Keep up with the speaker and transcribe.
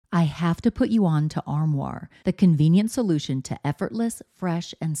I have to put you on to Armoire, the convenient solution to effortless,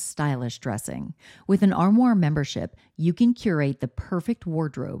 fresh, and stylish dressing. With an Armoire membership, you can curate the perfect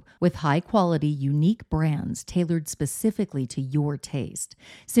wardrobe with high-quality, unique brands tailored specifically to your taste.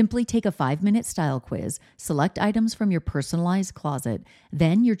 Simply take a 5-minute style quiz, select items from your personalized closet,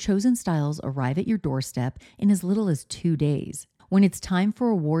 then your chosen styles arrive at your doorstep in as little as 2 days. When it's time for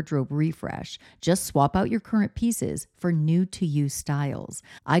a wardrobe refresh, just swap out your current pieces for new-to-you styles.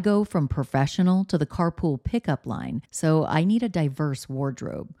 I go from professional to the carpool pickup line, so I need a diverse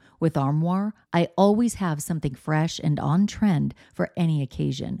wardrobe. With Armoire, I always have something fresh and on trend for any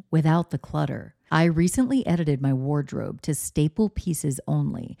occasion, without the clutter. I recently edited my wardrobe to staple pieces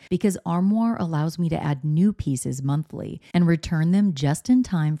only because Armoire allows me to add new pieces monthly and return them just in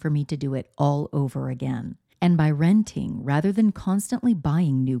time for me to do it all over again. And by renting rather than constantly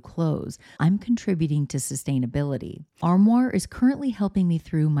buying new clothes, I'm contributing to sustainability. Armoire is currently helping me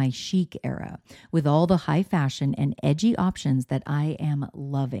through my chic era with all the high fashion and edgy options that I am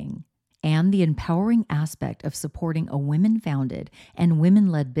loving. And the empowering aspect of supporting a women-founded and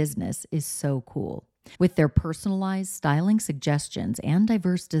women-led business is so cool. With their personalized styling suggestions and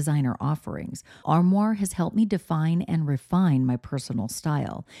diverse designer offerings, Armoire has helped me define and refine my personal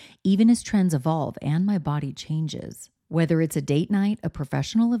style, even as trends evolve and my body changes. Whether it's a date night, a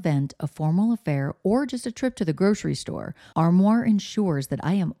professional event, a formal affair, or just a trip to the grocery store, Armoire ensures that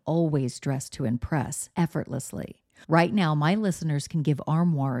I am always dressed to impress effortlessly. Right now, my listeners can give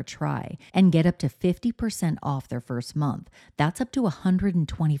Armoire a try and get up to 50% off their first month. That's up to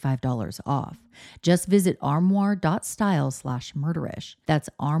 $125 off. Just visit armoire.style/murderish. That's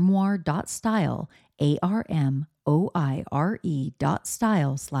armoire.style,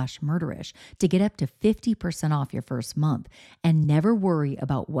 ARMOIRE.style/murderish to get up to 50% off your first month and never worry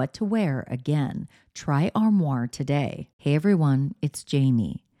about what to wear again. Try Armoire today. Hey everyone, it's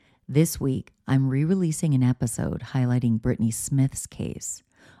Jamie. This week, I'm re-releasing an episode highlighting Brittany Smith's case.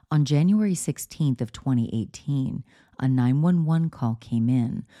 On January 16th of 2018, a 911 call came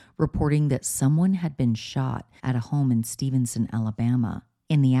in reporting that someone had been shot at a home in Stevenson, Alabama.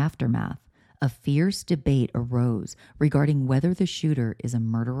 In the aftermath, a fierce debate arose regarding whether the shooter is a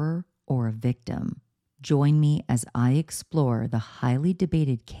murderer or a victim. Join me as I explore the highly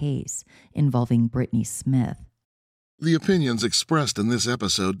debated case involving Brittany Smith. The opinions expressed in this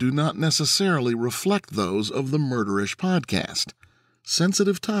episode do not necessarily reflect those of the Murderish podcast.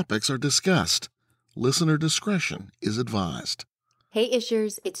 Sensitive topics are discussed. Listener discretion is advised. Hey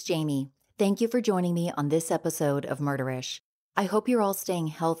Ishers, it's Jamie. Thank you for joining me on this episode of Murderish. I hope you're all staying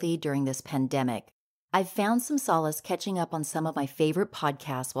healthy during this pandemic. I've found some solace catching up on some of my favorite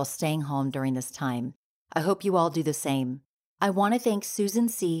podcasts while staying home during this time. I hope you all do the same. I want to thank Susan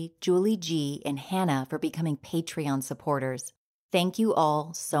C., Julie G., and Hannah for becoming Patreon supporters. Thank you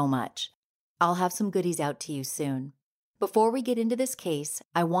all so much. I'll have some goodies out to you soon. Before we get into this case,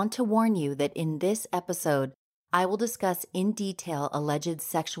 I want to warn you that in this episode, I will discuss in detail alleged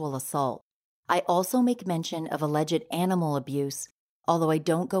sexual assault. I also make mention of alleged animal abuse, although I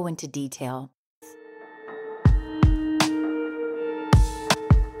don't go into detail.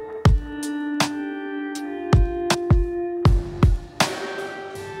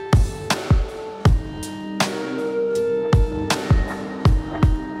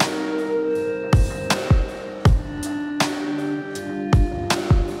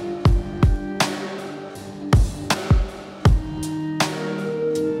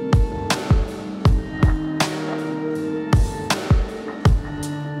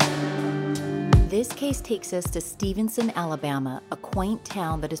 This case takes us to Stevenson, Alabama, a quaint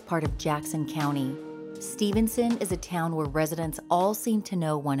town that is part of Jackson County. Stevenson is a town where residents all seem to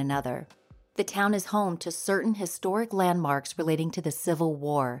know one another. The town is home to certain historic landmarks relating to the Civil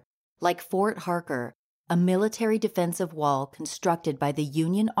War, like Fort Harker, a military defensive wall constructed by the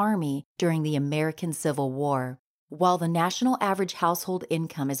Union Army during the American Civil War. While the national average household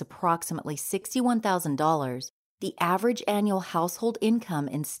income is approximately $61,000, the average annual household income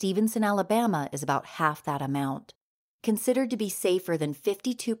in Stevenson, Alabama is about half that amount. Considered to be safer than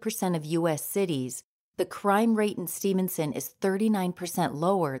 52% of U.S. cities, the crime rate in Stevenson is 39%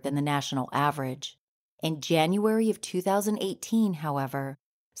 lower than the national average. In January of 2018, however,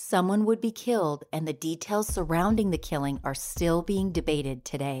 someone would be killed, and the details surrounding the killing are still being debated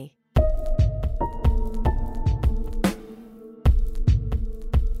today.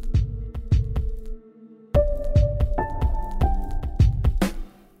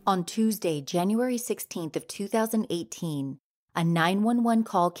 On Tuesday, January 16th of 2018, a 911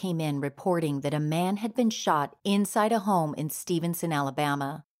 call came in reporting that a man had been shot inside a home in Stevenson,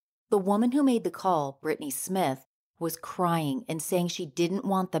 Alabama. The woman who made the call, Brittany Smith, was crying and saying she didn't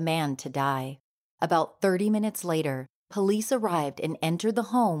want the man to die. About 30 minutes later, police arrived and entered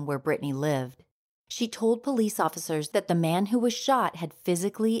the home where Brittany lived. She told police officers that the man who was shot had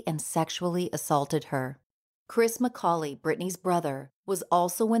physically and sexually assaulted her. Chris McCauley, Brittany's brother, was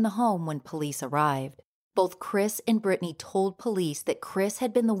also in the home when police arrived. Both Chris and Brittany told police that Chris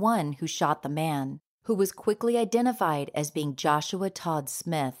had been the one who shot the man, who was quickly identified as being Joshua Todd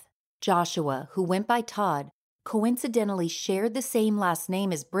Smith. Joshua, who went by Todd, coincidentally shared the same last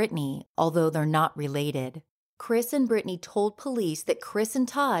name as Brittany, although they're not related. Chris and Brittany told police that Chris and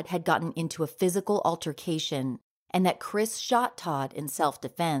Todd had gotten into a physical altercation and that Chris shot Todd in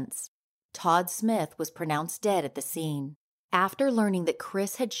self-defense. Todd Smith was pronounced dead at the scene. After learning that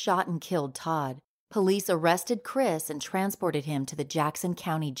Chris had shot and killed Todd, police arrested Chris and transported him to the Jackson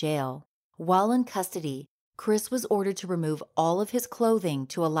County Jail. While in custody, Chris was ordered to remove all of his clothing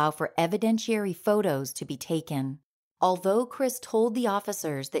to allow for evidentiary photos to be taken. Although Chris told the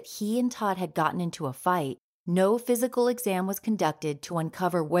officers that he and Todd had gotten into a fight, no physical exam was conducted to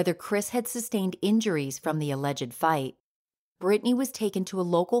uncover whether Chris had sustained injuries from the alleged fight. Brittany was taken to a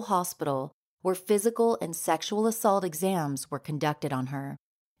local hospital where physical and sexual assault exams were conducted on her.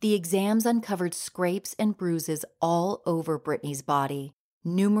 The exams uncovered scrapes and bruises all over Brittany's body.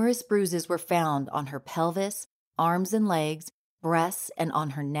 Numerous bruises were found on her pelvis, arms and legs, breasts, and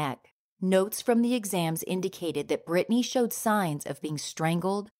on her neck. Notes from the exams indicated that Brittany showed signs of being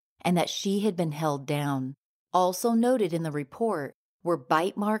strangled and that she had been held down. Also noted in the report were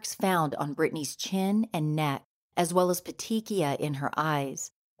bite marks found on Brittany's chin and neck, as well as petechia in her eyes,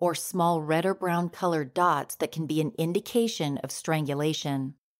 or small red or brown colored dots that can be an indication of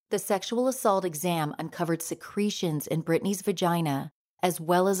strangulation. The sexual assault exam uncovered secretions in Brittany's vagina, as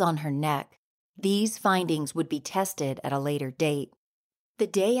well as on her neck. These findings would be tested at a later date. The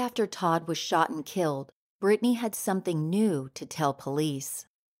day after Todd was shot and killed, Brittany had something new to tell police.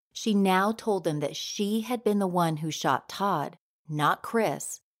 She now told them that she had been the one who shot Todd, not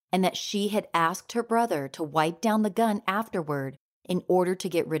Chris, and that she had asked her brother to wipe down the gun afterward in order to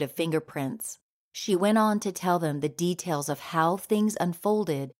get rid of fingerprints. She went on to tell them the details of how things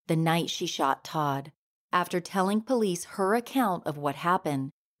unfolded the night she shot Todd. After telling police her account of what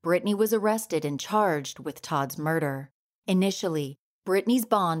happened, Brittany was arrested and charged with Todd's murder. Initially, Brittany's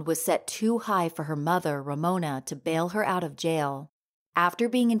bond was set too high for her mother, Ramona, to bail her out of jail. After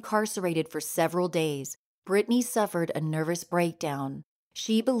being incarcerated for several days, Brittany suffered a nervous breakdown.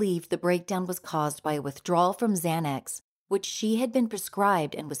 She believed the breakdown was caused by a withdrawal from Xanax, which she had been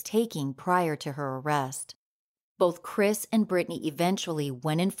prescribed and was taking prior to her arrest. Both Chris and Brittany eventually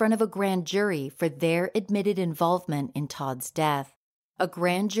went in front of a grand jury for their admitted involvement in Todd's death. A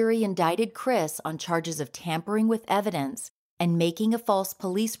grand jury indicted Chris on charges of tampering with evidence and making a false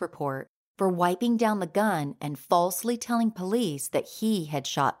police report, for wiping down the gun and falsely telling police that he had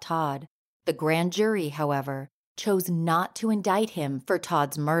shot Todd. The grand jury, however, chose not to indict him for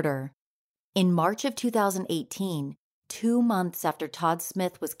Todd's murder. In March of 2018, 2 months after Todd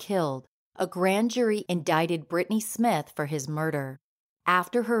Smith was killed, a grand jury indicted Brittany Smith for his murder.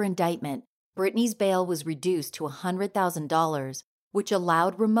 After her indictment, Brittany's bail was reduced to $100,000, which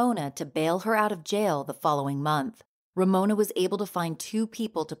allowed Ramona to bail her out of jail the following month. Ramona was able to find 2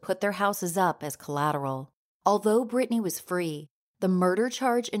 people to put their houses up as collateral. Although Brittany was free, the murder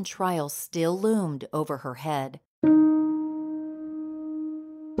charge and trial still loomed over her head.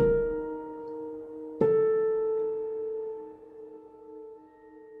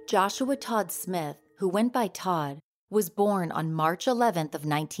 Joshua Todd Smith, who went by Todd, was born on March 11th of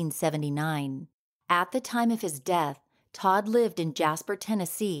 1979. At the time of his death, Todd lived in Jasper,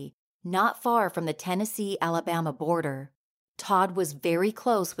 Tennessee, not far from the Tennessee-Alabama border. Todd was very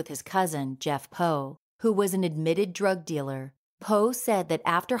close with his cousin, Jeff Poe, who was an admitted drug dealer. Poe said that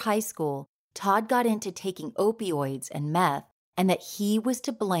after high school, Todd got into taking opioids and meth, and that he was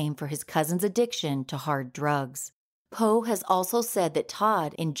to blame for his cousin's addiction to hard drugs. Poe has also said that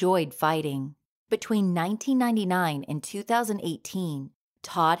Todd enjoyed fighting. Between 1999 and 2018,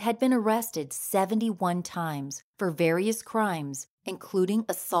 Todd had been arrested 71 times for various crimes, including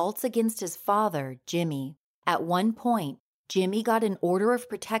assaults against his father, Jimmy. At one point, Jimmy got an order of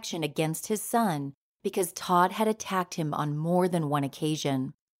protection against his son because Todd had attacked him on more than one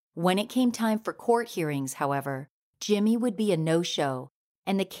occasion. When it came time for court hearings, however, Jimmy would be a no-show,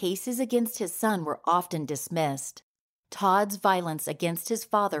 and the cases against his son were often dismissed. Todd's violence against his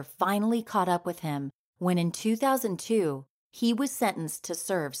father finally caught up with him when in 2002, he was sentenced to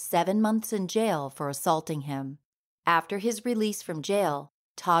serve 7 months in jail for assaulting him. After his release from jail,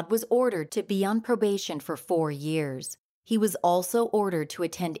 Todd was ordered to be on probation for 4 years. He was also ordered to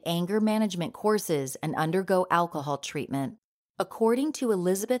attend anger management courses and undergo alcohol treatment. According to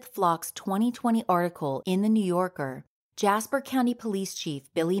Elizabeth Flock's 2020 article in The New Yorker, Jasper County Police Chief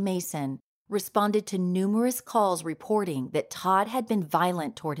Billy Mason responded to numerous calls reporting that Todd had been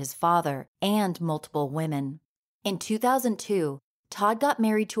violent toward his father and multiple women. In 2002, Todd got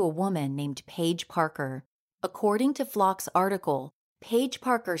married to a woman named Paige Parker. According to Flock's article, Paige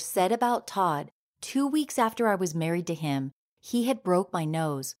Parker said about Todd, 2 weeks after I was married to him, he had broke my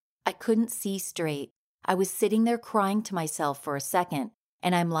nose. I couldn't see straight. I was sitting there crying to myself for a second,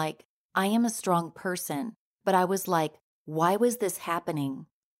 and I'm like, I am a strong person. But I was like, why was this happening?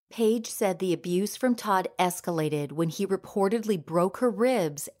 Paige said the abuse from Todd escalated when he reportedly broke her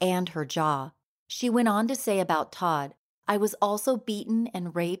ribs and her jaw. She went on to say about Todd, I was also beaten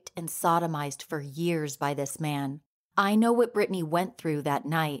and raped and sodomized for years by this man. I know what Brittany went through that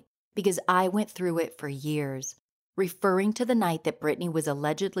night because I went through it for years, referring to the night that Brittany was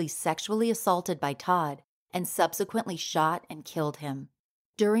allegedly sexually assaulted by Todd and subsequently shot and killed him.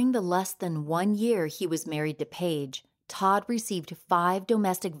 During the less than 1 year he was married to Paige, Todd received 5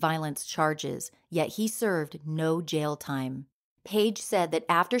 domestic violence charges, yet he served no jail time. Paige said that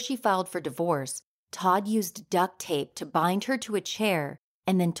after she filed for divorce, Todd used duct tape to bind her to a chair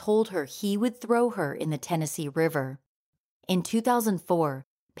and then told her he would throw her in the Tennessee River. In 2004,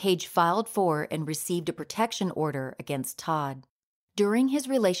 Paige filed for and received a protection order against Todd. During his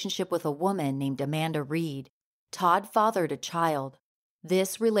relationship with a woman named Amanda Reed, Todd fathered a child.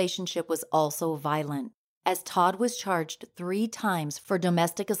 This relationship was also violent, as Todd was charged 3 times for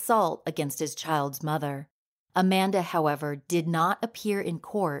domestic assault against his child's mother. Amanda, however, did not appear in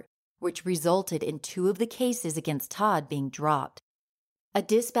court, which resulted in 2 of the cases against Todd being dropped. A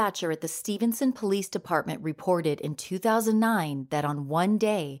dispatcher at the Stevenson Police Department reported in 2009 that on one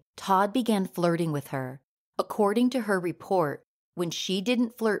day, Todd began flirting with her. According to her report, when she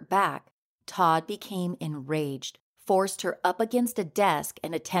didn't flirt back, Todd became enraged, forced her up against a desk,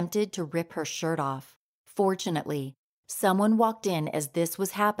 and attempted to rip her shirt off. Fortunately, someone walked in as this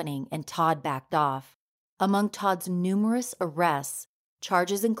was happening and Todd backed off. Among Todd's numerous arrests,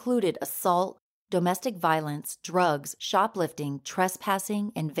 charges included assault, domestic violence, drugs, shoplifting,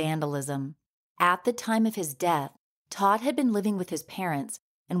 trespassing, and vandalism. At the time of his death, Todd had been living with his parents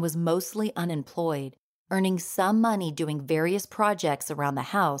and was mostly unemployed, earning some money doing various projects around the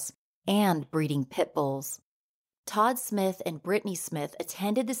house and breeding pit bulls. Todd Smith and Brittany Smith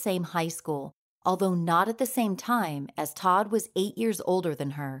attended the same high school, although not at the same time, as Todd was 8 years older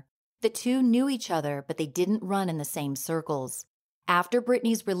than her. The two knew each other, but they didn't run in the same circles. After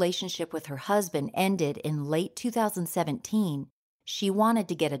Brittany's relationship with her husband ended in late 2017, she wanted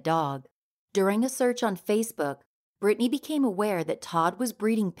to get a dog. During a search on Facebook, Brittany became aware that Todd was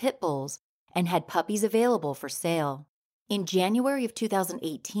breeding pit bulls and had puppies available for sale. In January of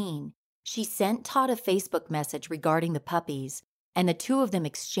 2018, she sent Todd a Facebook message regarding the puppies, and the two of them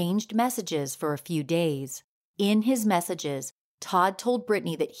exchanged messages for a few days. In his messages, Todd told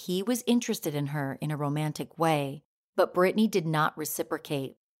Brittany that he was interested in her in a romantic way, but Brittany did not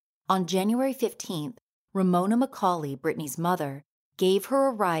reciprocate. On January 15th, Ramona McCauley, Brittany's mother, gave her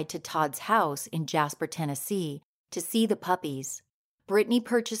a ride to Todd's house in Jasper, Tennessee, to see the puppies. Brittany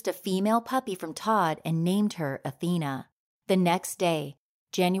purchased a female puppy from Todd and named her Athena. The next day,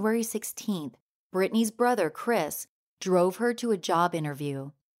 January 16th, Brittany's brother, Chris, drove her to a job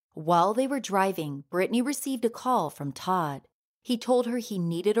interview. While they were driving, Brittany received a call from Todd. He told her he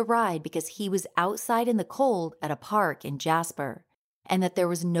needed a ride because he was outside in the cold at a park in Jasper, and that there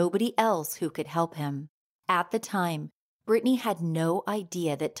was nobody else who could help him. At the time, Brittany had no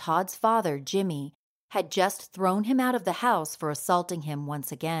idea that Todd's father, Jimmy, had just thrown him out of the house for assaulting him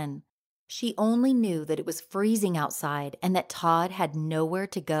once again. She only knew that it was freezing outside and that Todd had nowhere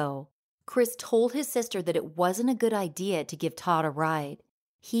to go. Chris told his sister that it wasn't a good idea to give Todd a ride.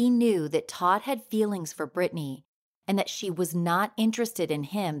 He knew that Todd had feelings for Brittany and that she was not interested in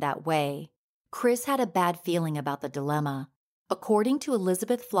him that way. Chris had a bad feeling about the dilemma. According to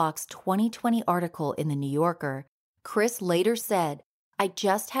Elizabeth Flock's 2020 article in The New Yorker, Chris later said, I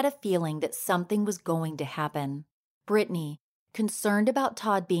just had a feeling that something was going to happen. Brittany, concerned about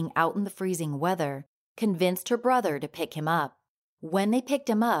Todd being out in the freezing weather, convinced her brother to pick him up. When they picked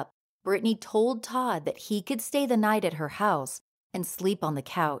him up, Brittany told Todd that he could stay the night at her house and sleep on the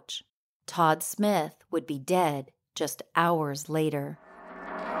couch. Todd Smith would be dead just hours later.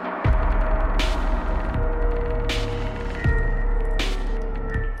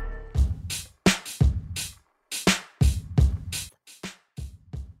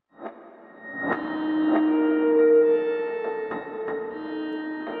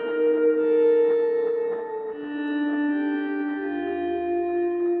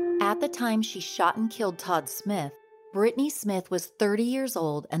 time she shot and killed Todd Smith, Brittany Smith was 30 years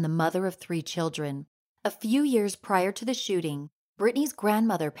old and the mother of 3 children. A few years prior to the shooting, Brittany's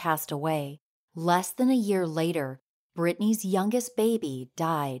grandmother passed away. Less than a year later, Brittany's youngest baby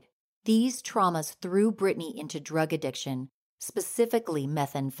died. These traumas threw Brittany into drug addiction, specifically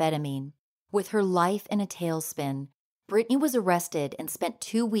methamphetamine. With her life in a tailspin, Brittany was arrested and spent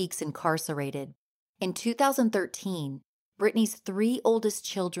 2 weeks incarcerated. In 2013, Brittany's 3 oldest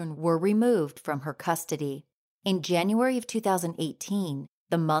children were removed from her custody. In January of 2018,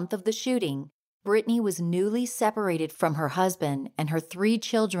 the month of the shooting, Brittany was newly separated from her husband and her 3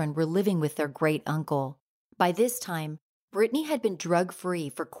 children were living with their great-uncle. By this time, Brittany had been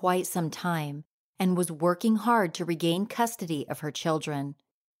drug-free for quite some time and was working hard to regain custody of her children.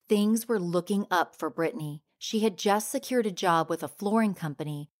 Things were looking up for Brittany. She had just secured a job with a flooring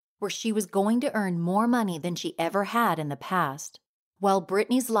company where she was going to earn more money than she ever had in the past. While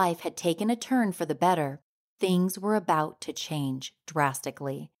Brittany's life had taken a turn for the better, things were about to change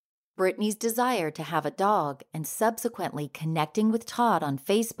drastically. Brittany's desire to have a dog and subsequently connecting with Todd on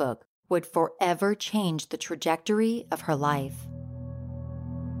Facebook would forever change the trajectory of her life.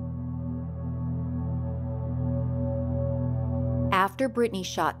 After Brittany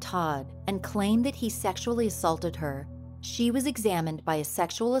shot Todd and claimed that he sexually assaulted her, she was examined by a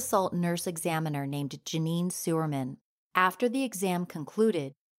sexual assault nurse examiner named Janine Sewerman. After the exam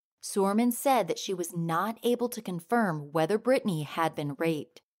concluded, Sewerman said that she was not able to confirm whether Brittany had been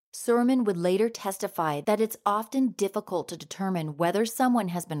raped. Sewerman would later testify that it's often difficult to determine whether someone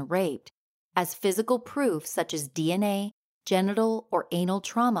has been raped, as physical proof such as DNA, genital, or anal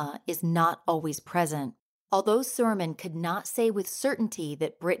trauma is not always present. Although Sewerman could not say with certainty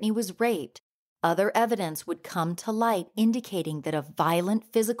that Brittany was raped, other evidence would come to light indicating that a violent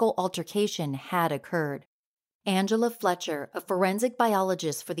physical altercation had occurred. Angela Fletcher, a forensic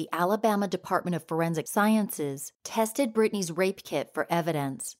biologist for the Alabama Department of Forensic Sciences, tested Brittany's rape kit for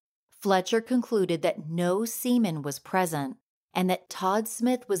evidence. Fletcher concluded that no semen was present and that Todd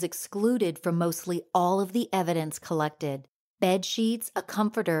Smith was excluded from mostly all of the evidence collected. Bed sheets, a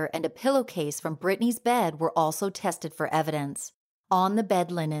comforter, and a pillowcase from Brittany's bed were also tested for evidence. On the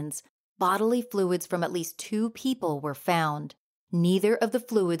bed linens, bodily fluids from at least 2 people were found. Neither of the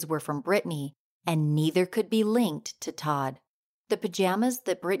fluids were from Brittany, and neither could be linked to Todd. The pajamas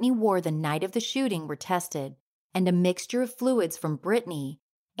that Brittany wore the night of the shooting were tested, and a mixture of fluids from Brittany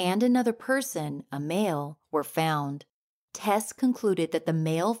and another person, a male, were found. Tests concluded that the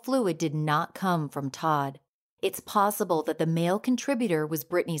male fluid did not come from Todd. It's possible that the male contributor was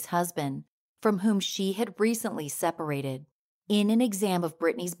Brittany's husband, from whom she had recently separated. In an exam of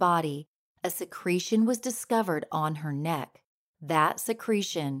Brittany's body, a secretion was discovered on her neck. That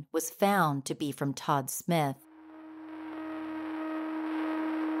secretion was found to be from Todd Smith.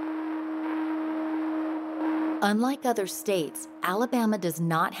 Unlike other states, Alabama does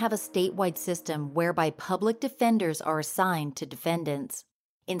not have a statewide system whereby public defenders are assigned to defendants.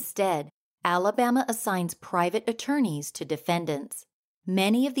 Instead, Alabama assigns private attorneys to defendants.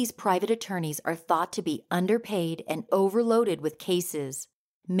 Many of these private attorneys are thought to be underpaid and overloaded with cases.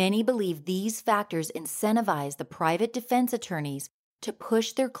 Many believe these factors incentivize the private defense attorneys to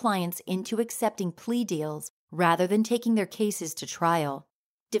push their clients into accepting plea deals rather than taking their cases to trial.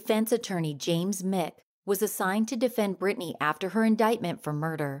 Defense attorney James Mick was assigned to defend Brittany after her indictment for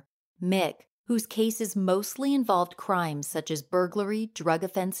murder. Mick, whose cases mostly involved crimes such as burglary, drug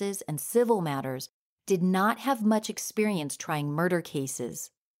offenses, and civil matters, did not have much experience trying murder cases.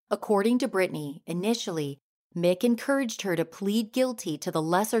 According to Brittany, initially, Mick encouraged her to plead guilty to the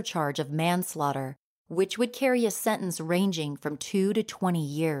lesser charge of manslaughter, which would carry a sentence ranging from 2 to 20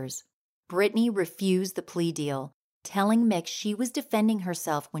 years. Brittany refused the plea deal, telling Mick she was defending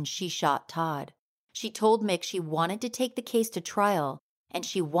herself when she shot Todd. She told Mick she wanted to take the case to trial, and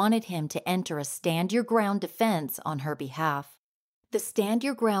she wanted him to enter a stand-your-ground defense on her behalf. The Stand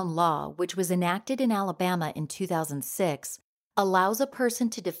Your Ground law, which was enacted in Alabama in 2006, allows a person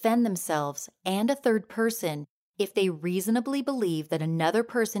to defend themselves and a third person if they reasonably believe that another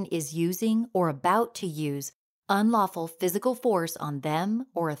person is using or about to use unlawful physical force on them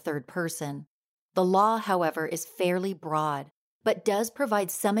or a third person. The law, however, is fairly broad, but does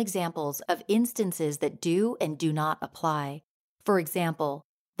provide some examples of instances that do and do not apply. For example,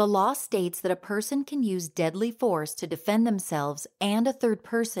 the law states that a person can use deadly force to defend themselves and a third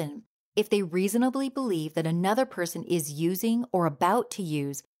person if they reasonably believe that another person is using or about to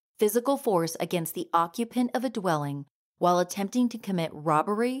use physical force against the occupant of a dwelling while attempting to commit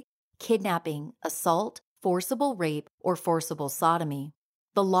robbery, kidnapping, assault, forcible rape, or forcible sodomy.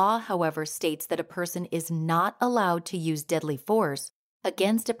 The law, however, states that a person is not allowed to use deadly force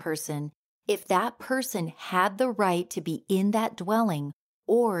against a person if that person had the right to be in that dwelling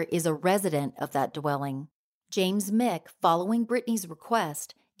or is a resident of that dwelling. James Mick, following Brittany's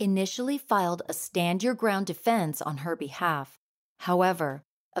request, initially filed a stand-your-ground defense on her behalf. However,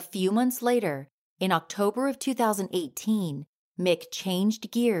 a few months later, in October of 2018, Mick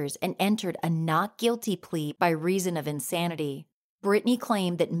changed gears and entered a not guilty plea by reason of insanity. Brittany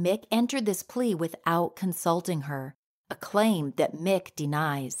claimed that Mick entered this plea without consulting her, a claim that Mick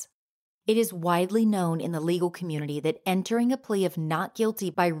denies. It is widely known in the legal community that entering a plea of not guilty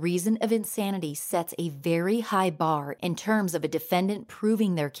by reason of insanity sets a very high bar in terms of a defendant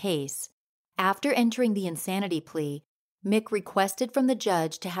proving their case. After entering the insanity plea, Mick requested from the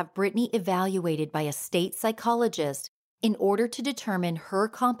judge to have Brittany evaluated by a state psychologist in order to determine her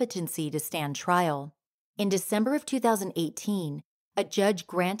competency to stand trial. In December of 2018, a judge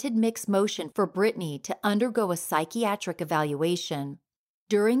granted Mick's motion for Brittany to undergo a psychiatric evaluation.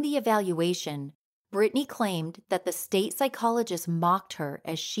 During the evaluation, Brittany claimed that the state psychologist mocked her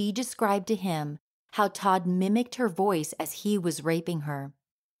as she described to him how Todd mimicked her voice as he was raping her.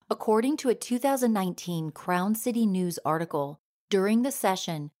 According to a 2019 Crown City News article, during the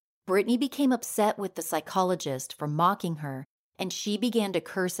session, Brittany became upset with the psychologist for mocking her, and she began to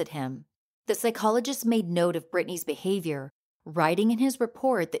curse at him. The psychologist made note of Brittany's behavior, writing in his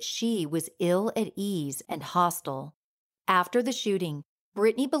report that she was ill at ease and hostile. After the shooting,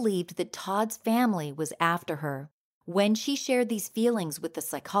 Brittany believed that Todd's family was after her. When she shared these feelings with the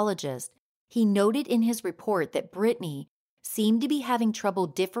psychologist, he noted in his report that Brittany seemed to be having trouble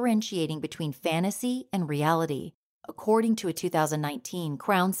differentiating between fantasy and reality, according to a 2019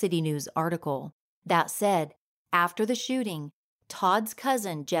 Crown City News article. That said, after the shooting, Todd's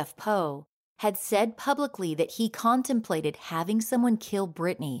cousin, Jeff Poe, had said publicly that he contemplated having someone kill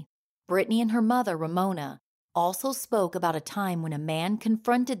Brittany. Brittany and her mother, Ramona, also spoke about a time when a man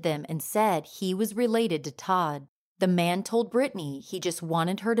confronted them and said he was related to Todd. The man told Brittany he just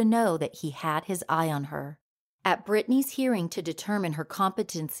wanted her to know that he had his eye on her. At Brittany's hearing to determine her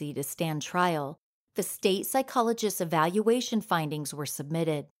competency to stand trial, the state psychologist's evaluation findings were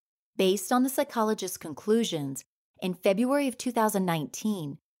submitted. Based on the psychologist's conclusions, in February of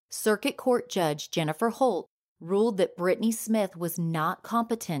 2019, Circuit Court Judge Jennifer Holt ruled that Brittany Smith was not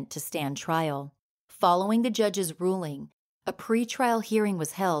competent to stand trial. Following the judge's ruling, a pretrial hearing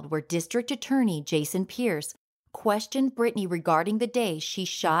was held where District Attorney Jason Pierce questioned Brittany regarding the day she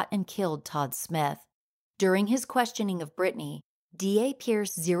shot and killed Todd Smith. During his questioning of Brittany, DA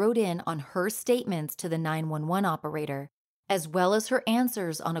Pierce zeroed in on her statements to the 911 operator, as well as her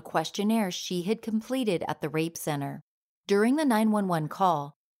answers on a questionnaire she had completed at the rape center. During the 911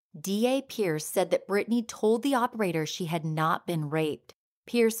 call, DA Pierce said that Brittany told the operator she had not been raped.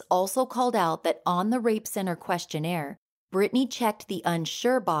 Pierce also called out that on the rape center questionnaire, Brittany checked the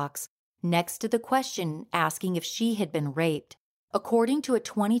unsure box next to the question asking if she had been raped. According to a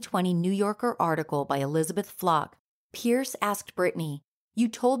 2020 New Yorker article by Elizabeth Flock, Pierce asked Brittany, "You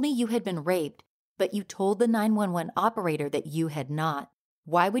told me you had been raped, but you told the 911 operator that you had not.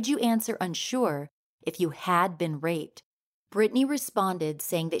 Why would you answer unsure if you had been raped?" Brittany responded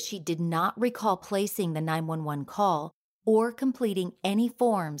saying that she did not recall placing the 911 call or completing any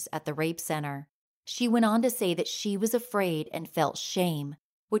forms at the rape center. She went on to say that she was afraid and felt shame,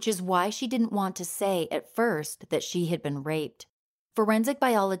 which is why she didn't want to say at first that she had been raped. Forensic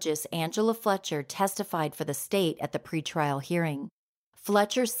biologist Angela Fletcher testified for the state at the pretrial hearing.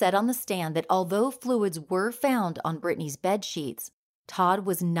 Fletcher said on the stand that although fluids were found on Brittany's bedsheets, Todd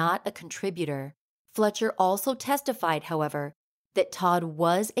was not a contributor. Fletcher also testified, however, that Todd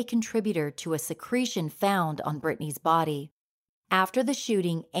was a contributor to a secretion found on Brittany's body. After the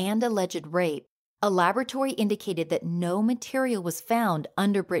shooting and alleged rape, a laboratory indicated that no material was found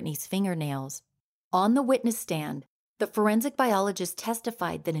under Brittany's fingernails. On the witness stand, the forensic biologist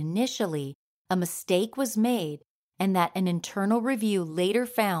testified that initially a mistake was made and that an internal review later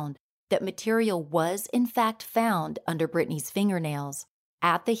found that material was in fact found under Brittany's fingernails.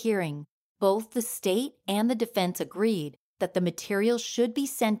 At the hearing, both the state and the defense agreed that the material should be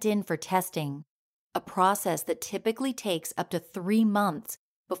sent in for testing, a process that typically takes up to 3 months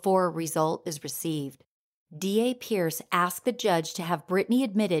before a result is received. DA Pierce asked the judge to have Brittany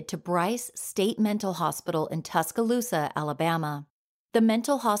admitted to Bryce State Mental Hospital in Tuscaloosa, Alabama. The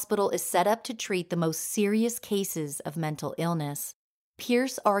mental hospital is set up to treat the most serious cases of mental illness.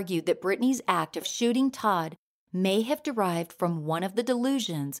 Pierce argued that Brittany's act of shooting Todd may have derived from one of the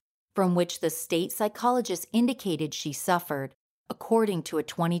delusions from which the state psychologist indicated she suffered, according to a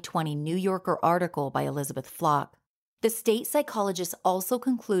 2020 New Yorker article by Elizabeth Flock. The state psychologist also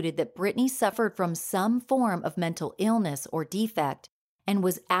concluded that Brittany suffered from some form of mental illness or defect and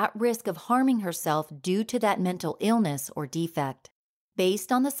was at risk of harming herself due to that mental illness or defect.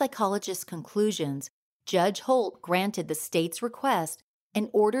 Based on the psychologist's conclusions, Judge Holt granted the state's request and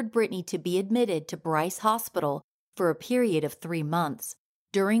ordered Brittany to be admitted to Bryce Hospital for a period of 3 months,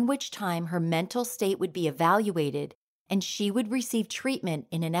 during which time her mental state would be evaluated and she would receive treatment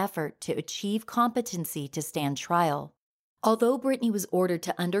in an effort to achieve competency to stand trial. Although Brittany was ordered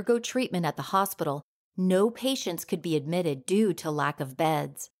to undergo treatment at the hospital, no patients could be admitted due to lack of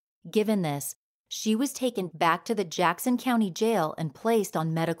beds. Given this, she was taken back to the Jackson County Jail and placed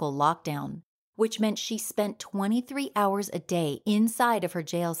on medical lockdown, which meant she spent 23 hours a day inside of her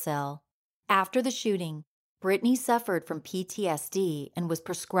jail cell. After the shooting, Brittany suffered from PTSD and was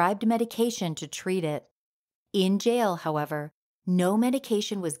prescribed medication to treat it. In jail, however, no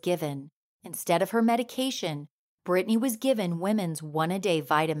medication was given. Instead of her medication, Brittany was given women's 1-a-day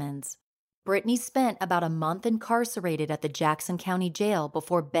vitamins. Brittany spent about a month incarcerated at the Jackson County Jail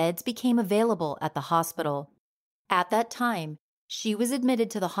before beds became available at the hospital. At that time, she was admitted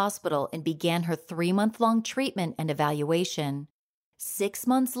to the hospital and began her 3-month-long treatment and evaluation. 6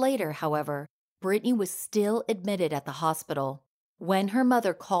 months later, however, Brittany was still admitted at the hospital. When her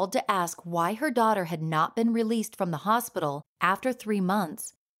mother called to ask why her daughter had not been released from the hospital after 3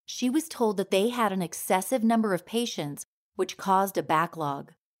 months, she was told that they had an excessive number of patients, which caused a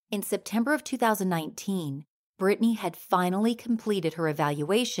backlog. In September of 2019, Brittany had finally completed her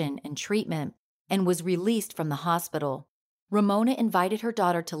evaluation and treatment and was released from the hospital. Ramona invited her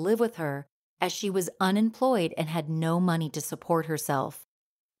daughter to live with her as she was unemployed and had no money to support herself.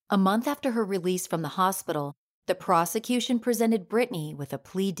 A month after her release from the hospital, the prosecution presented Brittany with a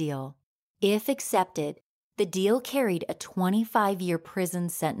plea deal. If accepted, the deal carried a 25-year prison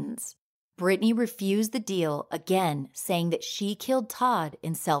sentence. Brittany refused the deal, again saying that she killed Todd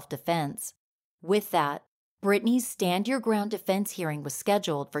in self-defense. With that, Brittany's Stand Your Ground defense hearing was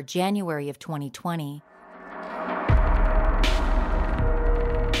scheduled for January of 2020.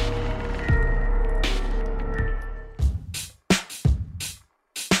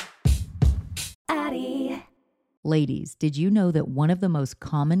 Ladies, did you know that one of the most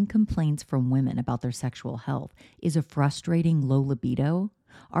common complaints from women about their sexual health is a frustrating low libido?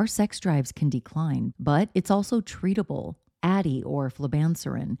 Our sex drives can decline, but it's also treatable. Addyi, or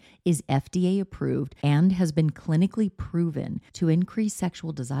flibanserin, is FDA approved and has been clinically proven to increase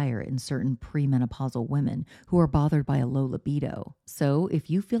sexual desire in certain premenopausal women who are bothered by a low libido. So if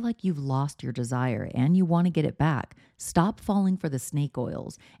you feel like you've lost your desire and you want to get it back, stop falling for the snake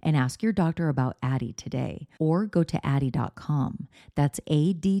oils and ask your doctor about Addyi today, or go to Addyi.com. That's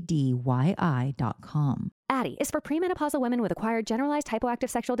ADDYI.com. Addyi is for premenopausal women with acquired generalized hypoactive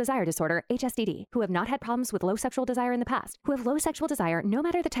sexual desire disorder, HSDD, who have not had problems with low sexual desire in the past, who have low sexual desire no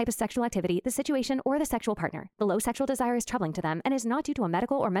matter the type of sexual activity, the situation, or the sexual partner. The low sexual desire is troubling to them and is not due to a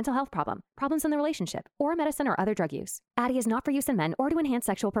medical or mental health problem, problems in the relationship, or medicine or other drug use. Addyi is not for use in men or to enhance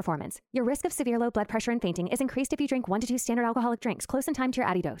sexual performance. Your risk of severe low blood pressure and fainting is increased if you drink 1 to 2 standard alcoholic drinks close in time to your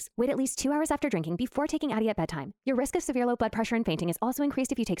Addyi dose. Wait at least 2 hours after drinking before taking Addyi at bedtime. Your risk of severe low blood pressure and fainting is also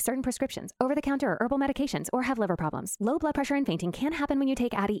increased if you take certain prescriptions, over-the-counter or herbal medications, or have liver problems. Low blood pressure and fainting can happen when you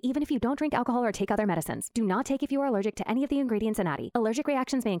take Addyi even if you don't drink alcohol or take other medicines. Do not take if you are allergic to any of the ingredients in Addyi. Allergic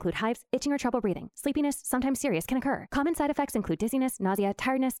reactions may include hives, itching or trouble breathing. Sleepiness, sometimes serious, can occur. Common side effects include dizziness, nausea,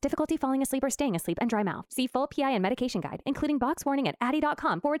 tiredness, difficulty falling asleep or staying asleep, and dry mouth. See full PI and medication guide, including box warning at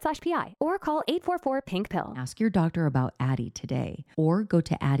Addyi.com/PI, or call 844-PINK-PILL. Ask your doctor about Addyi today, or go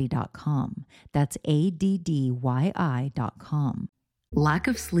to Addyi.com. That's ADDYI.com. Lack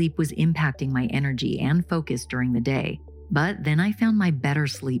of sleep was impacting my energy and focus during the day, but then I found my better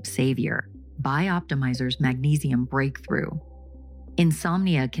sleep savior, Bioptimizer's Magnesium Breakthrough.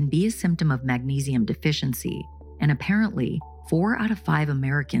 Insomnia can be a symptom of magnesium deficiency, and apparently 4 out of 5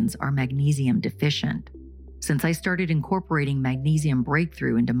 Americans are magnesium deficient. Since I started incorporating Magnesium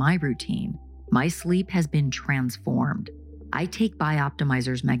Breakthrough into my routine, my sleep has been transformed. I take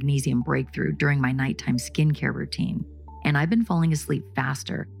Bioptimizer's Magnesium Breakthrough during my nighttime skincare routine, and I've been falling asleep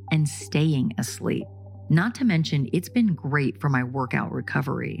faster and staying asleep. Not to mention, it's been great for my workout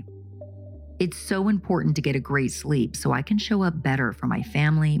recovery. It's so important to get a great sleep so I can show up better for my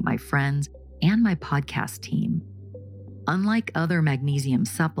family, my friends, and my podcast team. Unlike other magnesium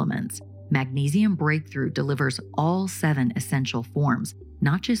supplements, Magnesium Breakthrough delivers all 7 essential forms,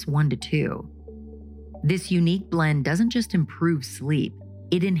 not just 1 to 2. This unique blend doesn't just improve sleep,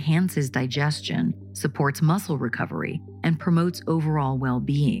 it enhances digestion, supports muscle recovery, and promotes overall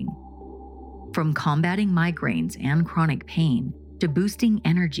well-being. From combating migraines and chronic pain to boosting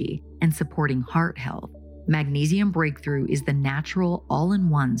energy and supporting heart health, Magnesium Breakthrough is the natural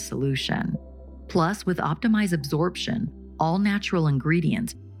all-in-one solution. Plus, with optimized absorption, all natural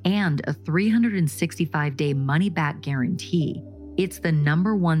ingredients, and a 365-day money-back guarantee, it's the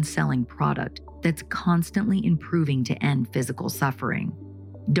 #1 selling product that's constantly improving to end physical suffering.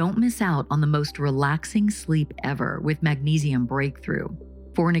 Don't miss out on the most relaxing sleep ever with Magnesium Breakthrough.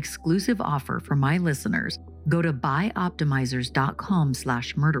 For an exclusive offer for my listeners, go to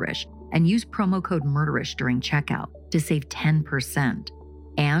buyoptimizers.com/murderish and use promo code MURDERISH during checkout to save 10%.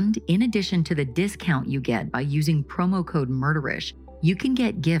 And in addition to the discount you get by using promo code MURDERISH, you can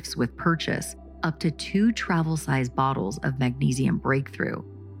get gifts with purchase up to 2 travel-size bottles of Magnesium Breakthrough.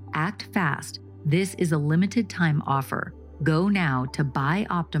 Act fast. This is a limited time offer. Go now to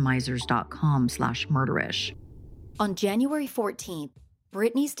buyoptimizers.com/murderish. On January 14th,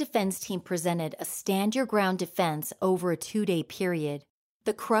 Brittany's defense team presented a stand-your-ground defense over a 2-day period.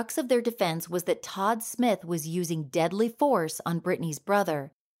 The crux of their defense was that Todd Smith was using deadly force on Brittany's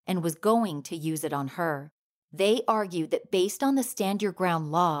brother and was going to use it on her. They argued that based on the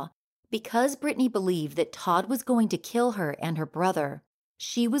stand-your-ground law, because Brittany believed that Todd was going to kill her and her brother,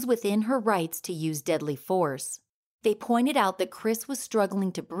 she was within her rights to use deadly force. They pointed out that Chris was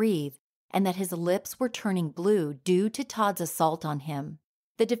struggling to breathe and that his lips were turning blue due to Todd's assault on him.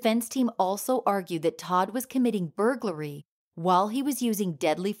 The defense team also argued that Todd was committing burglary while he was using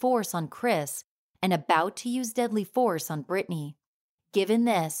deadly force on Chris and about to use deadly force on Brittany. Given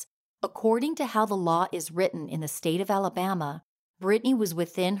this, according to how the law is written in the state of Alabama, Brittany was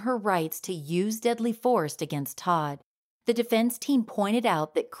within her rights to use deadly force against Todd. The defense team pointed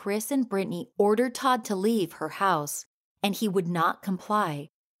out that Chris and Brittany ordered Todd to leave her house, and he would not comply,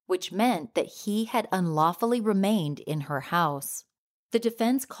 which meant that he had unlawfully remained in her house. The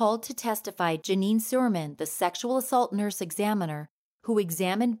defense called to testify Janine Surman, the sexual assault nurse examiner, who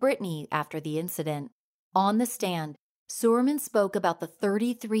examined Brittany after the incident. On the stand, Surman spoke about the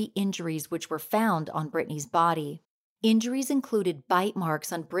 33 injuries which were found on Brittany's body. Injuries included bite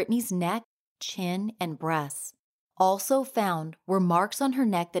marks on Brittany's neck, chin, and breasts. Also found were marks on her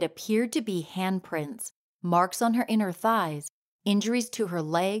neck that appeared to be handprints, marks on her inner thighs, injuries to her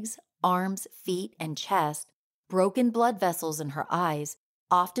legs, arms, feet, and chest, broken blood vessels in her eyes,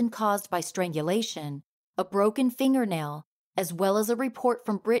 often caused by strangulation, a broken fingernail, as well as a report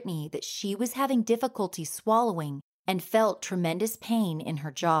from Brittany that she was having difficulty swallowing and felt tremendous pain in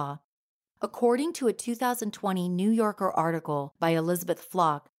her jaw. According to a 2020 New Yorker article by Elizabeth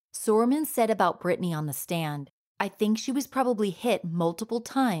Flock, Surman said about Brittany on the stand, "I think she was probably hit multiple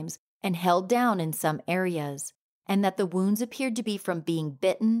times and held down in some areas, and that the wounds appeared to be from being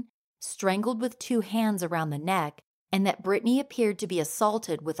bitten, strangled with 2 hands around the neck, and that Brittany appeared to be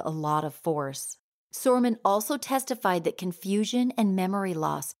assaulted with a lot of force." Surman also testified that confusion and memory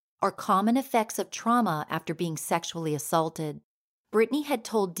loss are common effects of trauma after being sexually assaulted. Brittany had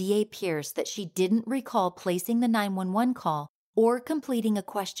told DA Pierce that she didn't recall placing the 911 call or completing a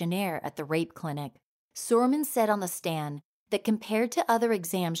questionnaire at the rape clinic. Surman said on the stand that compared to other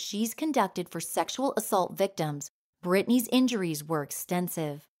exams she's conducted for sexual assault victims, Brittany's injuries were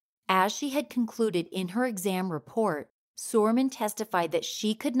extensive. As she had concluded in her exam report, Surman testified that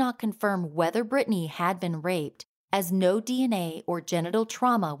she could not confirm whether Brittany had been raped, as no DNA or genital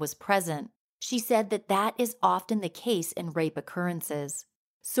trauma was present. She said that that is often the case in rape occurrences.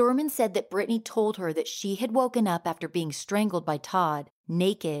 Surman said that Brittany told her that she had woken up after being strangled by Todd,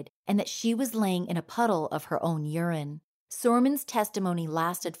 naked, and that she was laying in a puddle of her own urine. Surman's testimony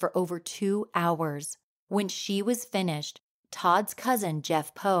lasted for over 2 hours. When she was finished, Todd's cousin,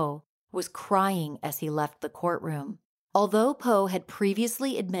 Jeff Poe, was crying as he left the courtroom. Although Poe had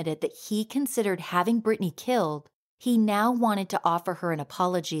previously admitted that he considered having Brittany killed, he now wanted to offer her an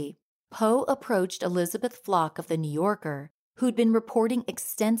apology. Poe approached Elizabeth Flock of The New Yorker, who'd been reporting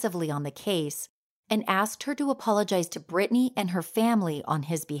extensively on the case, and asked her to apologize to Brittany and her family on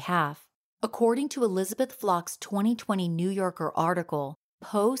his behalf. According to Elizabeth Flock's 2020 New Yorker article,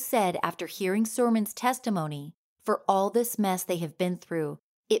 Poe said after hearing Surman's testimony, "For all this mess they have been through,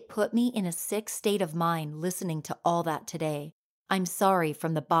 it put me in a sick state of mind listening to all that today. I'm sorry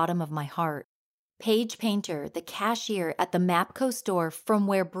from the bottom of my heart." Paige Painter, the cashier at the Mapco store from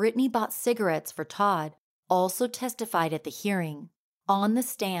where Brittany bought cigarettes for Todd, also testified at the hearing. On the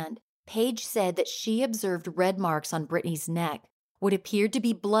stand, Paige said that she observed red marks on Brittany's neck, what appeared to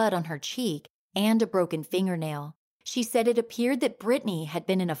be blood on her cheek, and a broken fingernail. She said it appeared that Brittany had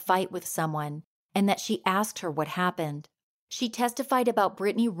been in a fight with someone, and that she asked her what happened. She testified about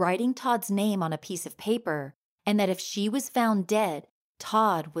Brittany writing Todd's name on a piece of paper, and that if she was found dead,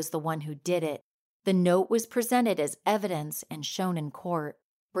 Todd was the one who did it. The note was presented as evidence and shown in court.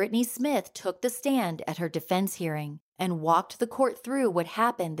 Brittany Smith took the stand at her defense hearing and walked the court through what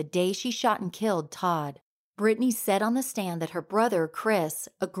happened the day she shot and killed Todd. Brittany said on the stand that her brother, Chris,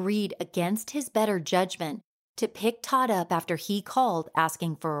 agreed against his better judgment to pick Todd up after he called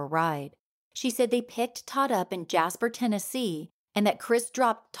asking for a ride. She said they picked Todd up in Jasper, Tennessee, and that Chris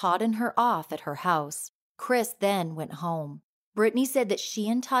dropped Todd and her off at her house. Chris then went home. Brittany said that she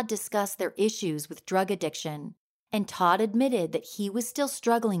and Todd discussed their issues with drug addiction, and Todd admitted that he was still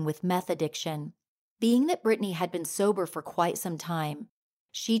struggling with meth addiction. Being that Brittany had been sober for quite some time,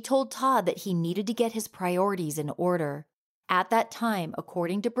 she told Todd that he needed to get his priorities in order. At that time,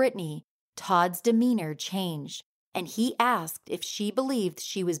 according to Brittany, Todd's demeanor changed, and he asked if she believed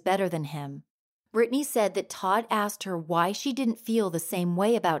she was better than him. Brittany said that Todd asked her why she didn't feel the same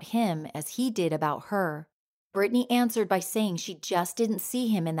way about him as he did about her. Brittany answered by saying she just didn't see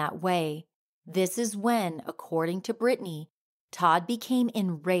him in that way. This is when, according to Brittany, Todd became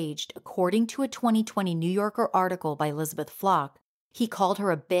enraged. According to a 2020 New Yorker article by Elizabeth Flock, he called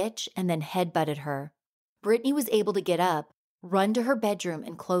her a bitch and then headbutted her. Brittany was able to get up, run to her bedroom,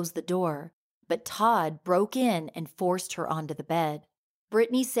 and close the door, but Todd broke in and forced her onto the bed.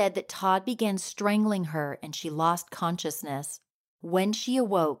 Brittany said that Todd began strangling her and she lost consciousness. When she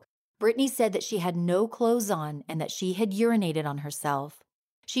awoke, Brittany said that she had no clothes on and that she had urinated on herself.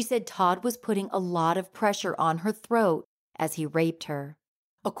 She said Todd was putting a lot of pressure on her throat as he raped her.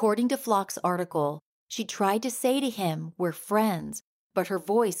 According to Flock's article, she tried to say to him, "We're friends," but her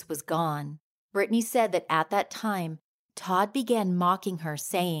voice was gone. Brittany said that at that time, Todd began mocking her,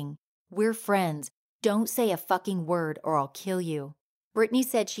 saying, "We're friends. Don't say a fucking word or I'll kill you." Brittany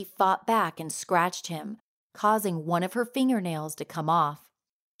said she fought back and scratched him, causing one of her fingernails to come off.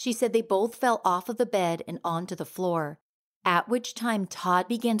 She said they both fell off of the bed and onto the floor, at which time Todd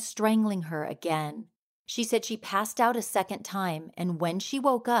began strangling her again. She said she passed out a second time, and when she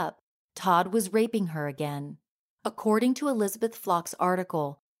woke up, Todd was raping her again. According to Elizabeth Flock's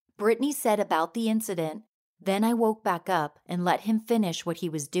article, Brittany said about the incident, "Then I woke back up and let him finish what he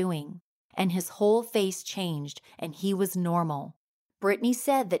was doing, and his whole face changed and he was normal." Brittany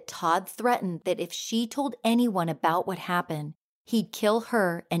said that Todd threatened that if she told anyone about what happened, he'd kill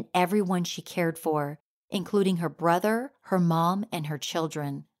her and everyone she cared for, including her brother, her mom, and her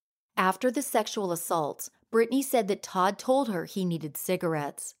children. After the sexual assaults, Brittany said that Todd told her he needed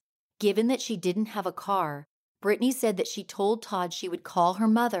cigarettes. Given that she didn't have a car, Brittany said that she told Todd she would call her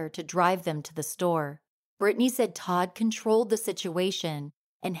mother to drive them to the store. Brittany said Todd controlled the situation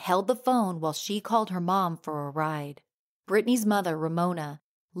and held the phone while she called her mom for a ride. Brittany's mother, Ramona,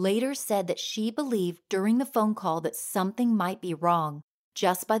 later said that she believed during the phone call that something might be wrong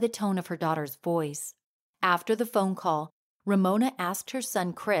just by the tone of her daughter's voice. After the phone call, Ramona asked her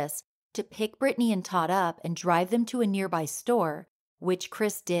son Chris to pick Brittany and Todd up and drive them to a nearby store, which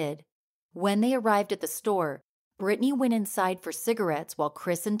Chris did. When they arrived at the store, Brittany went inside for cigarettes while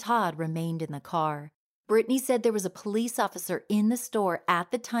Chris and Todd remained in the car. Brittany said there was a police officer in the store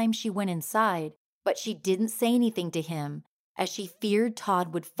at the time she went inside, but she didn't say anything to him as she feared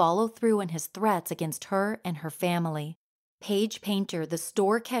Todd would follow through on his threats against her and her family. Paige Painter, the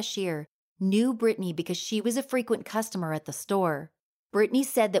store cashier, knew Brittany because she was a frequent customer at the store. Brittany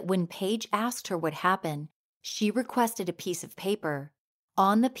said that when Paige asked her what happened, she requested a piece of paper.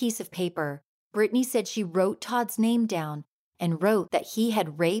 On the piece of paper, Brittany said she wrote Todd's name down and wrote that he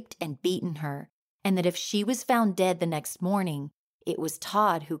had raped and beaten her, and that if she was found dead the next morning, it was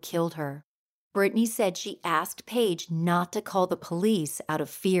Todd who killed her. Brittany said she asked Paige not to call the police out of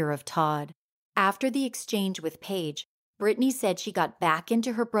fear of Todd. After the exchange with Paige, Brittany said she got back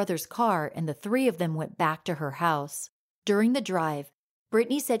into her brother's car and the three of them went back to her house. During the drive,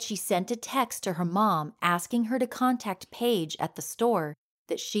 Brittany said she sent a text to her mom asking her to contact Paige at the store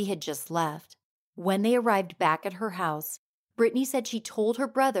that she had just left. When they arrived back at her house, Brittany said she told her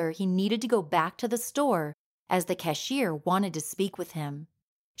brother he needed to go back to the store as the cashier wanted to speak with him.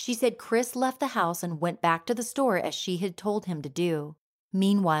 She said Chris left the house and went back to the store as she had told him to do.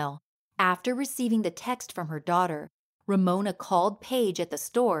 Meanwhile, after receiving the text from her daughter, Ramona called Paige at the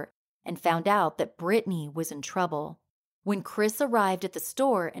store and found out that Brittany was in trouble. When Chris arrived at the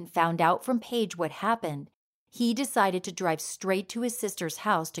store and found out from Paige what happened, he decided to drive straight to his sister's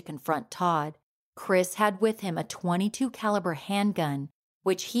house to confront Todd. Chris had with him a .22 caliber handgun,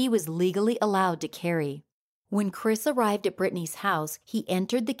 which he was legally allowed to carry. When Chris arrived at Brittany's house, he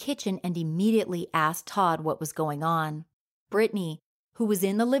entered the kitchen and immediately asked Todd what was going on. Brittany, who was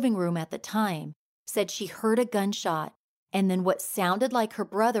in the living room at the time, said she heard a gunshot and then what sounded like her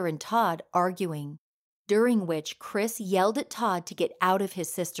brother and Todd arguing, during which Chris yelled at Todd to get out of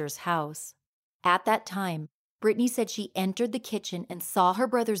his sister's house. At that time, Brittany said she entered the kitchen and saw her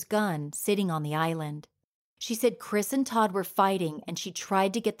brother's gun sitting on the island. She said Chris and Todd were fighting and she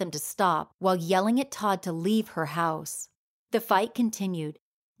tried to get them to stop while yelling at Todd to leave her house. The fight continued,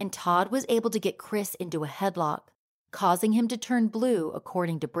 and Todd was able to get Chris into a headlock, causing him to turn blue,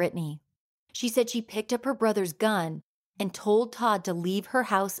 according to Brittany. She said she picked up her brother's gun and told Todd to leave her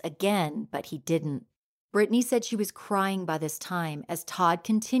house again, but he didn't. Brittany said she was crying by this time as Todd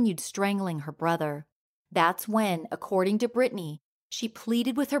continued strangling her brother. That's when, according to Brittany, she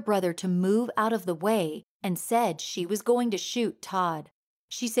pleaded with her brother to move out of the way and said she was going to shoot Todd.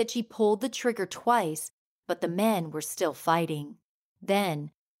 She said she pulled the trigger twice, but the men were still fighting.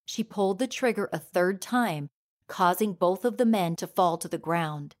 Then, she pulled the trigger a third time, causing both of the men to fall to the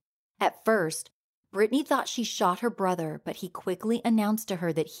ground. At first, Brittany thought she shot her brother, but he quickly announced to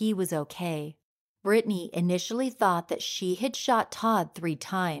her that he was okay. Brittany initially thought that she had shot Todd 3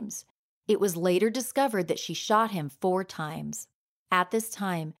 times. It was later discovered that she shot him 4 times. At this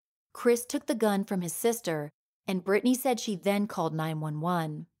time, Chris took the gun from his sister, and Brittany said she then called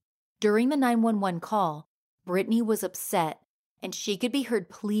 911. During the 911 call, Brittany was upset, and she could be heard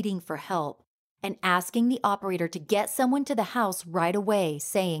pleading for help and asking the operator to get someone to the house right away,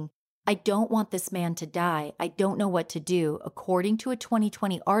 saying, "I don't want this man to die. I don't know what to do," according to a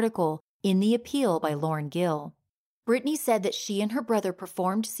 2020 article in The Appeal by Lauren Gill. Brittany said that she and her brother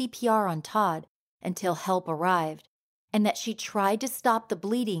performed CPR on Todd until help arrived, and that she tried to stop the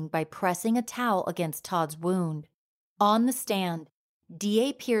bleeding by pressing a towel against Todd's wound. On the stand,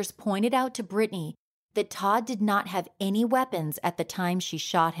 DA Pierce pointed out to Brittany that Todd did not have any weapons at the time she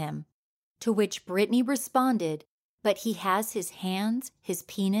shot him, to which Brittany responded, "But he has his hands, his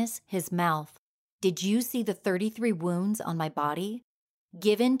penis, his mouth. Did you see the 33 wounds on my body?"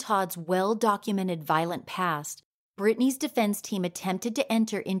 Given Todd's well-documented violent past, Brittany's defense team attempted to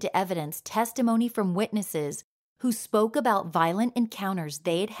enter into evidence testimony from witnesses who spoke about violent encounters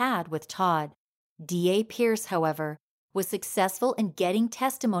they had had with Todd. DA Pierce, however, was successful in getting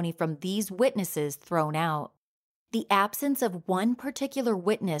testimony from these witnesses thrown out. The absence of one particular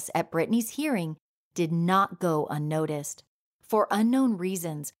witness at Brittany's hearing did not go unnoticed. For unknown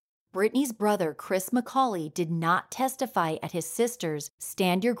reasons, Brittany's brother, Chris McCauley, did not testify at his sister's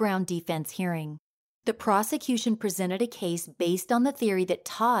Stand Your Ground defense hearing. The prosecution presented a case based on the theory that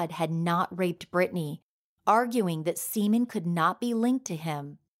Todd had not raped Brittany, arguing that semen could not be linked to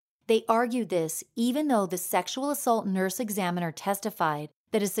him. They argued this even though the sexual assault nurse examiner testified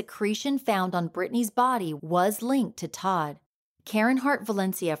that a secretion found on Brittany's body was linked to Todd. Karen Hart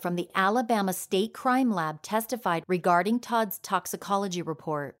Valencia from the Alabama State Crime Lab testified regarding Todd's toxicology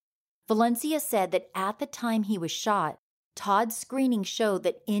report. Valencia said that at the time he was shot, Todd's screening showed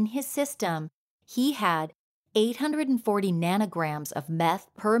that in his system, he had 840 nanograms of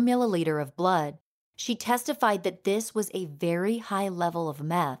meth per milliliter of blood. She testified that this was a very high level of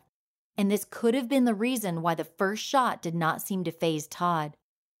meth, and this could have been the reason why the first shot did not seem to faze Todd.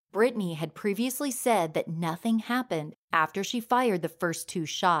 Brittany had previously said that nothing happened after she fired the first 2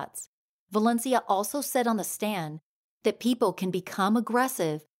 shots. Valencia also said on the stand that people can become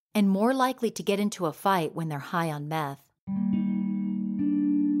aggressive and more likely to get into a fight when they're high on meth.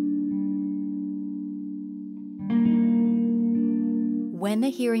 When the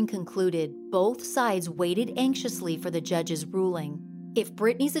hearing concluded, both sides waited anxiously for the judge's ruling. If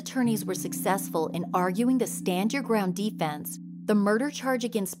Brittany's attorneys were successful in arguing the Stand Your Ground defense, the murder charge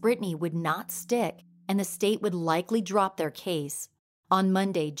against Brittany would not stick, and the state would likely drop their case. On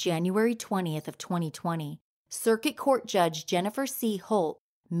Monday, January 20th of 2020, Circuit Court Judge Jennifer C. Holt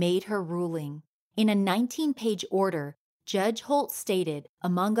made her ruling. In a 19-page order, Judge Holt stated,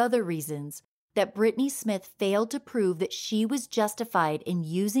 among other reasons, that Brittany Smith failed to prove that she was justified in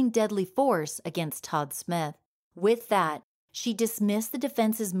using deadly force against Todd Smith. With that, she dismissed the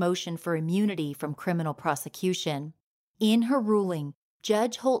defense's motion for immunity from criminal prosecution. In her ruling,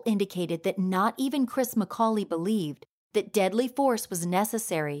 Judge Holt indicated that not even Chris McCauley believed that deadly force was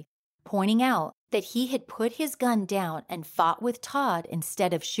necessary, pointing out that he had put his gun down and fought with Todd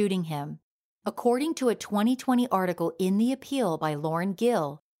instead of shooting him. According to a 2020 article in The Appeal by Lauren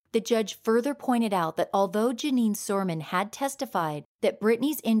Gill, the judge further pointed out that although Janine Sorman had testified that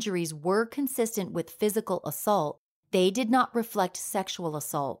Brittany's injuries were consistent with physical assault, they did not reflect sexual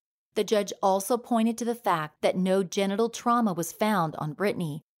assault. The judge also pointed to the fact that no genital trauma was found on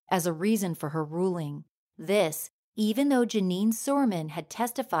Brittany as a reason for her ruling. This, even though Janine Sorman had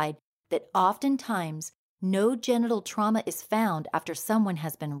testified that oftentimes no genital trauma is found after someone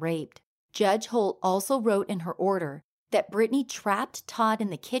has been raped. Judge Holt also wrote in her order that Brittany trapped Todd in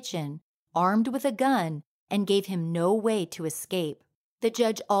the kitchen, armed with a gun, and gave him no way to escape. The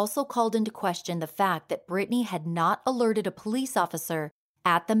judge also called into question the fact that Brittany had not alerted a police officer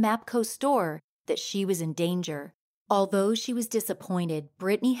at the Mapco store that she was in danger. Although she was disappointed,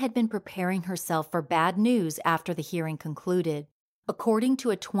 Brittany had been preparing herself for bad news after the hearing concluded. According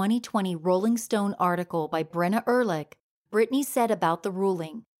to a 2020 Rolling Stone article by Brenna Ehrlich, Brittany said about the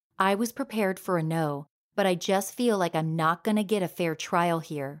ruling, "I was prepared for a no, but I just feel like I'm not going to get a fair trial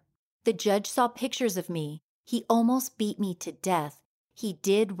here. The judge saw pictures of me. He almost beat me to death. He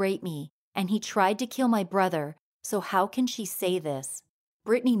did rape me, and he tried to kill my brother, so how can she say this?"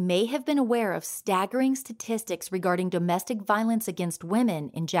 Brittany may have been aware of staggering statistics regarding domestic violence against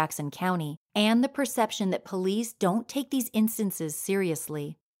women in Jackson County and the perception that police don't take these instances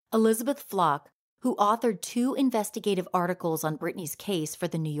seriously. Elizabeth Flock, who authored 2 investigative articles on Brittany's case for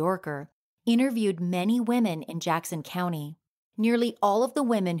The New Yorker, interviewed many women in Jackson County. Nearly all of the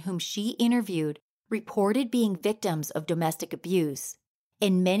women whom she interviewed reported being victims of domestic abuse.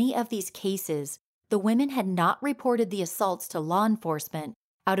 In many of these cases, the women had not reported the assaults to law enforcement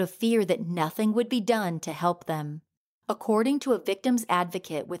out of fear that nothing would be done to help them. According to a victim's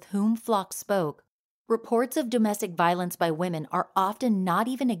advocate with whom Flock spoke, reports of domestic violence by women are often not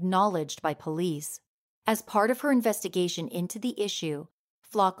even acknowledged by police. As part of her investigation into the issue,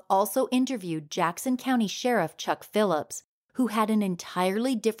 Flock also interviewed Jackson County Sheriff Chuck Phillips, who had an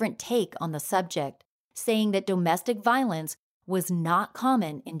entirely different take on the subject, saying that domestic violence was not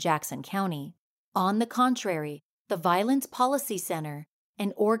common in Jackson County. On the contrary, the Violence Policy Center,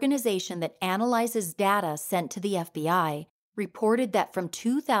 an organization that analyzes data sent to the FBI, reported that from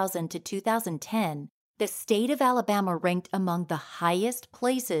 2000 to 2010, the state of Alabama ranked among the highest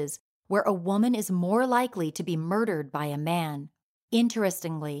places where a woman is more likely to be murdered by a man.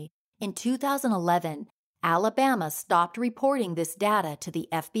 Interestingly, in 2011, Alabama stopped reporting this data to the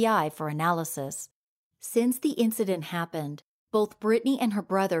FBI for analysis. Since the incident happened, both Brittany and her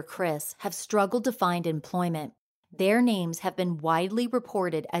brother Chris have struggled to find employment. Their names have been widely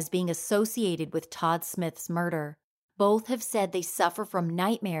reported as being associated with Todd Smith's murder. Both have said they suffer from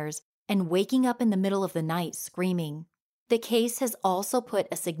nightmares and waking up in the middle of the night screaming. The case has also put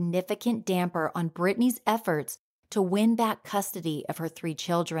a significant damper on Brittany's efforts to win back custody of her 3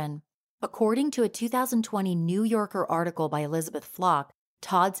 children. According to a 2020 New Yorker article by Elizabeth Flock,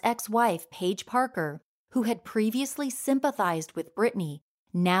 Todd's ex-wife, Paige Parker, who had previously sympathized with Brittany,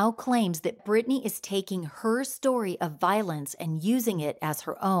 now claims that Brittany is taking her story of violence and using it as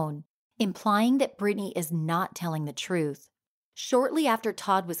her own, implying that Brittany is not telling the truth. Shortly after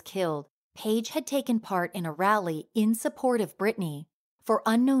Todd was killed, Paige had taken part in a rally in support of Brittany. For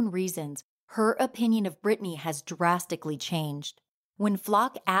unknown reasons, her opinion of Brittany has drastically changed. When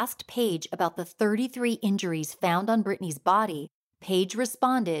Flock asked Paige about the 33 injuries found on Brittany's body, Paige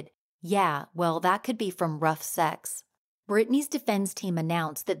responded, "Yeah, well, that could be from rough sex." Brittany's defense team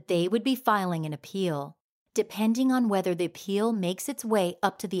announced that they would be filing an appeal. Depending on whether the appeal makes its way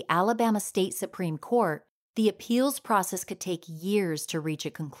up to the Alabama State Supreme Court, the appeals process could take years to reach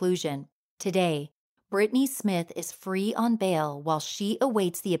a conclusion. Today, Brittany Smith is free on bail while she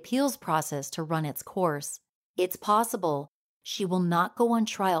awaits the appeals process to run its course. It's possible she will not go on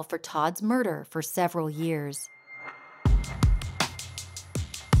trial for Todd's murder for several years.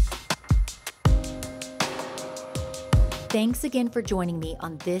 Thanks again for joining me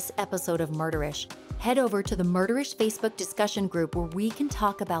on this episode of Murderish. Head over to the Murderish Facebook discussion group where we can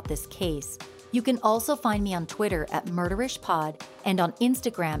talk about this case. You can also find me on Twitter at MurderishPod and on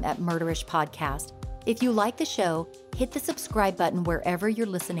Instagram at MurderishPodcast. If you like the show, hit the subscribe button wherever you're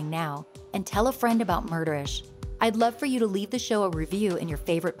listening now and tell a friend about Murderish. I'd love for you to leave the show a review in your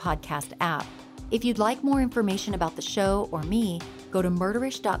favorite podcast app. If you'd like more information about the show or me, go to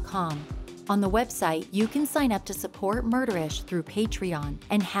murderish.com. On the website, you can sign up to support Murderish through Patreon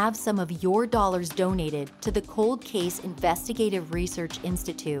and have some of your dollars donated to the Cold Case Investigative Research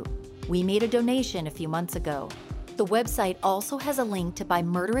Institute. We made a donation a few months ago. The website also has a link to buy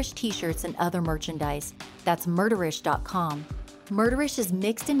Murderish t-shirts and other merchandise. That's murderish.com. Murderish is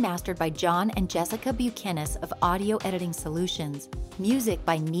mixed and mastered by John and Jessica Buchanan of Audio Editing Solutions. Music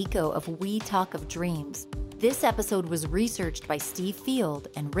by Nico of We Talk of Dreams. This episode was researched by Steve Field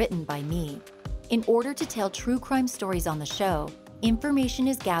and written by me. In order to tell true crime stories on the show, information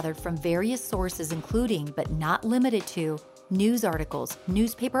is gathered from various sources including, but not limited to, news articles,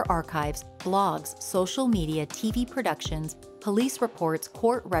 newspaper archives, blogs, social media, TV productions, police reports,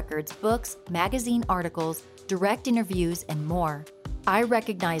 court records, books, magazine articles, direct interviews, and more. I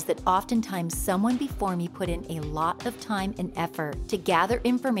recognize that oftentimes someone before me put in a lot of time and effort to gather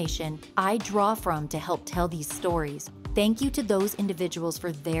information I draw from to help tell these stories. Thank you to those individuals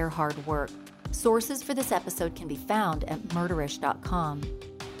for their hard work. Sources for this episode can be found at murderish.com.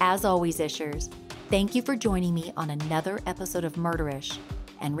 As always, Ishers, thank you for joining me on another episode of Murderish.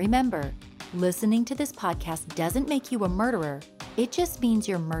 And remember, Listening to this podcast doesn't make you a murderer. It just means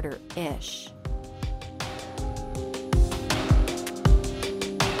you're murder-ish.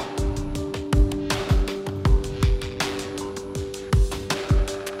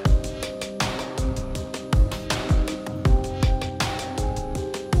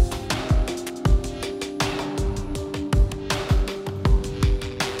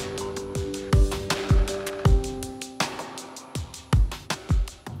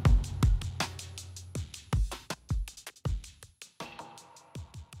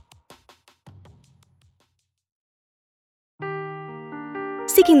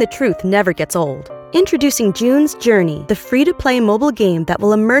 Seeking the truth never gets old. Introducing June's Journey, the free-to-play mobile game that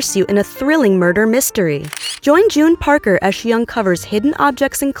will immerse you in a thrilling murder mystery. Join June Parker as she uncovers hidden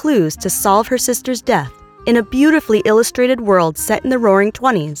objects and clues to solve her sister's death in a beautifully illustrated world set in the Roaring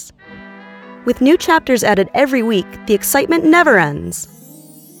 '20s. With new chapters added every week, the excitement never ends.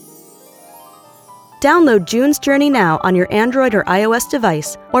 Download June's Journey now on your Android or iOS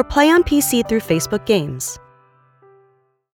device, or play on PC through Facebook Games.